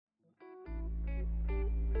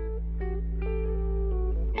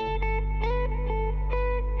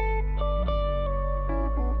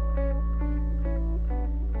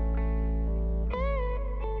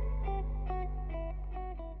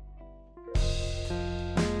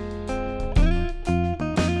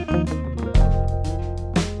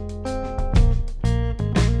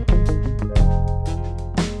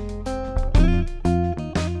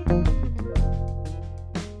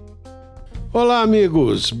Olá,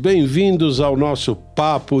 amigos! Bem-vindos ao nosso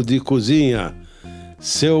Papo de Cozinha.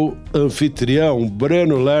 Seu anfitrião,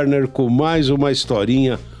 Breno Lerner, com mais uma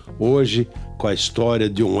historinha, hoje com a história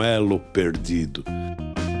de um elo perdido.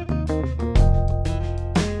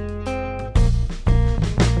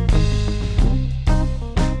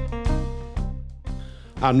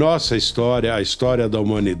 A nossa história, a história da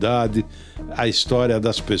humanidade, a história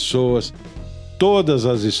das pessoas, todas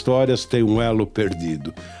as histórias têm um elo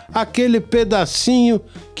perdido. Aquele pedacinho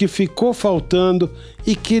que ficou faltando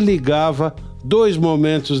e que ligava dois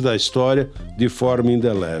momentos da história de forma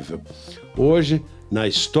indelével. Hoje, na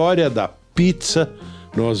história da pizza,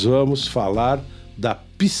 nós vamos falar da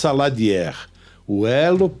pissaladière, o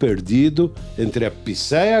elo perdido entre a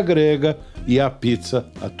pizzeia grega e a pizza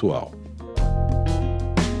atual.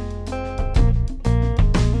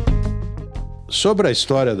 Sobre a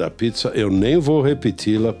história da pizza, eu nem vou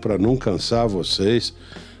repeti-la para não cansar vocês.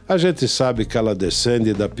 A gente sabe que ela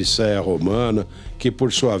descende da pizzeia romana, que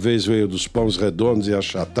por sua vez veio dos pães redondos e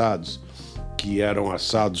achatados, que eram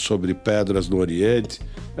assados sobre pedras no Oriente.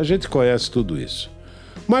 A gente conhece tudo isso.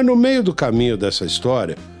 Mas no meio do caminho dessa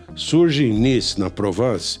história, surge em Nice, na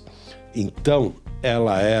Provence. Então,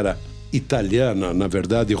 ela era italiana, na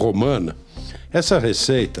verdade romana. Essa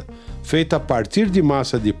receita, feita a partir de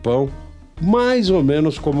massa de pão, mais ou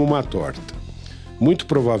menos como uma torta. Muito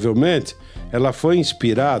provavelmente, ela foi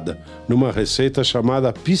inspirada numa receita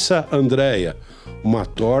chamada Pizza Andrea, uma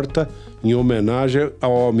torta em homenagem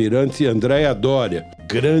ao almirante Andrea Doria,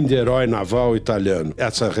 grande herói naval italiano.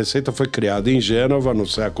 Essa receita foi criada em Gênova no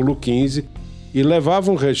século XV e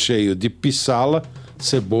levava um recheio de pissala,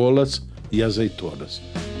 cebolas e azeitonas.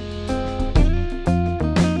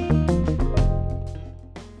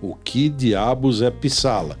 O que diabos é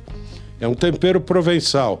pissala? É um tempero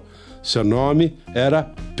provençal. Seu nome era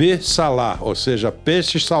pessalá, ou seja,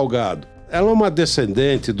 peixe salgado. Ela é uma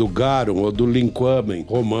descendente do garum ou do linguamen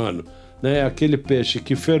romano, né? Aquele peixe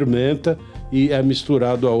que fermenta e é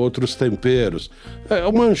misturado a outros temperos.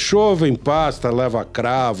 Uma anchova em pasta leva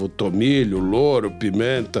cravo, tomilho, louro,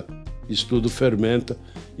 pimenta. Isso tudo fermenta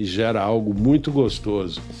e gera algo muito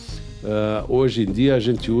gostoso. Hoje em dia a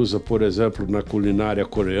gente usa, por exemplo, na culinária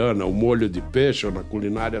coreana, o molho de peixe, ou na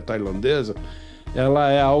culinária tailandesa, ela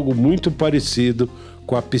é algo muito parecido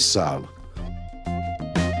com a pissala.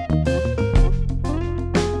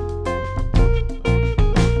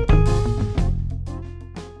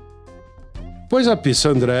 Pois a pizza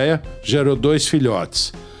Andrea gerou dois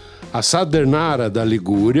filhotes. A Sadernara da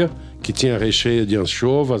Ligúria, que tinha recheio de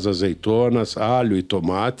anchovas, azeitonas, alho e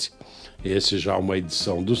tomate, esse já é uma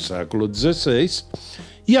edição do século XVI,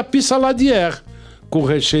 e a pissaladière, com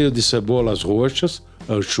recheio de cebolas roxas,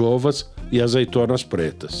 anchovas e azeitonas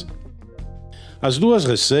pretas. As duas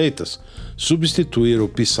receitas substituíram o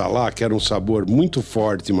pissalá, que era um sabor muito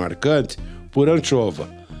forte e marcante, por anchova,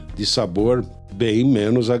 de sabor bem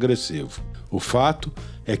menos agressivo. O fato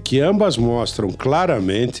é que ambas mostram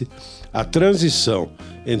claramente a transição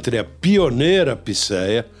entre a pioneira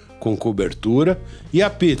pizzeia, com cobertura, e a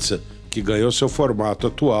pizza, que ganhou seu formato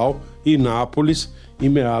atual em Nápoles em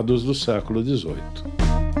meados do século XVIII.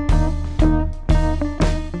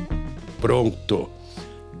 Pronto!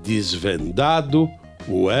 Desvendado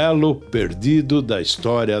o elo perdido da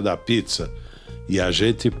história da pizza. E a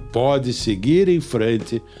gente pode seguir em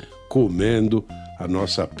frente comendo a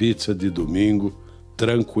nossa pizza de domingo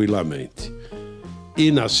tranquilamente.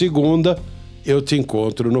 E na segunda, eu te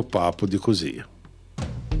encontro no Papo de Cozinha.